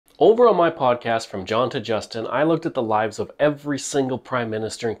Over on my podcast, From John to Justin, I looked at the lives of every single Prime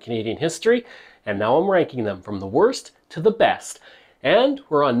Minister in Canadian history, and now I'm ranking them from the worst to the best. And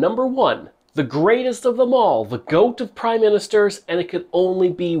we're on number 1, the greatest of them all, the GOAT of Prime Ministers, and it could only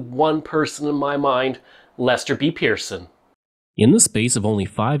be one person in my mind, Lester B. Pearson. In the space of only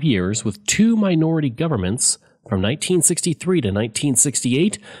 5 years, with 2 minority governments, from 1963 to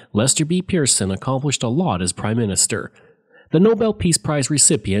 1968, Lester B. Pearson accomplished a lot as Prime Minister. The Nobel Peace Prize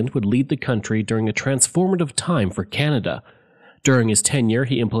recipient would lead the country during a transformative time for Canada. During his tenure,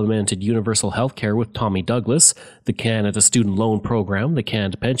 he implemented universal health care with Tommy Douglas, the Canada Student Loan Program, the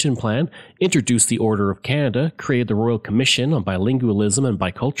Canada Pension Plan, introduced the Order of Canada, created the Royal Commission on Bilingualism and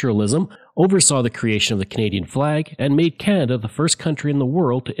Biculturalism, oversaw the creation of the Canadian flag, and made Canada the first country in the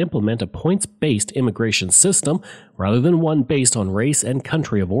world to implement a points-based immigration system rather than one based on race and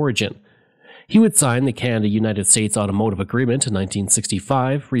country of origin. He would sign the Canada-United States Automotive Agreement in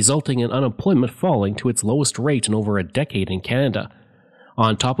 1965, resulting in unemployment falling to its lowest rate in over a decade in Canada.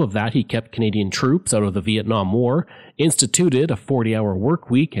 On top of that, he kept Canadian troops out of the Vietnam War, instituted a 40-hour work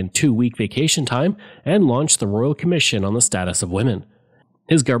week and 2-week vacation time, and launched the Royal Commission on the Status of Women.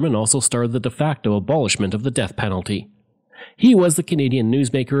 His government also started the de facto abolishment of the death penalty. He was the Canadian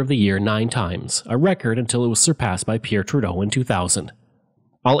Newsmaker of the Year 9 times, a record until it was surpassed by Pierre Trudeau in 2000.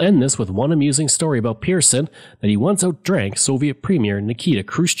 I'll end this with one amusing story about Pearson that he once outdrank Soviet Premier Nikita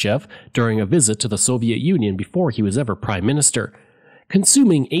Khrushchev during a visit to the Soviet Union before he was ever Prime Minister.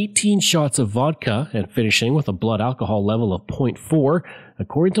 Consuming 18 shots of vodka and finishing with a blood alcohol level of 0.4,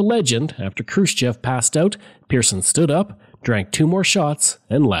 according to legend, after Khrushchev passed out, Pearson stood up, drank 2 more shots,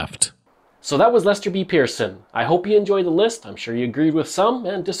 and left. So that was Lester B. Pearson. I hope you enjoyed the list. I'm sure you agreed with some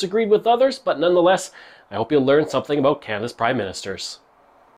and disagreed with others, but nonetheless, I hope you learned something about Canada's Prime Ministers.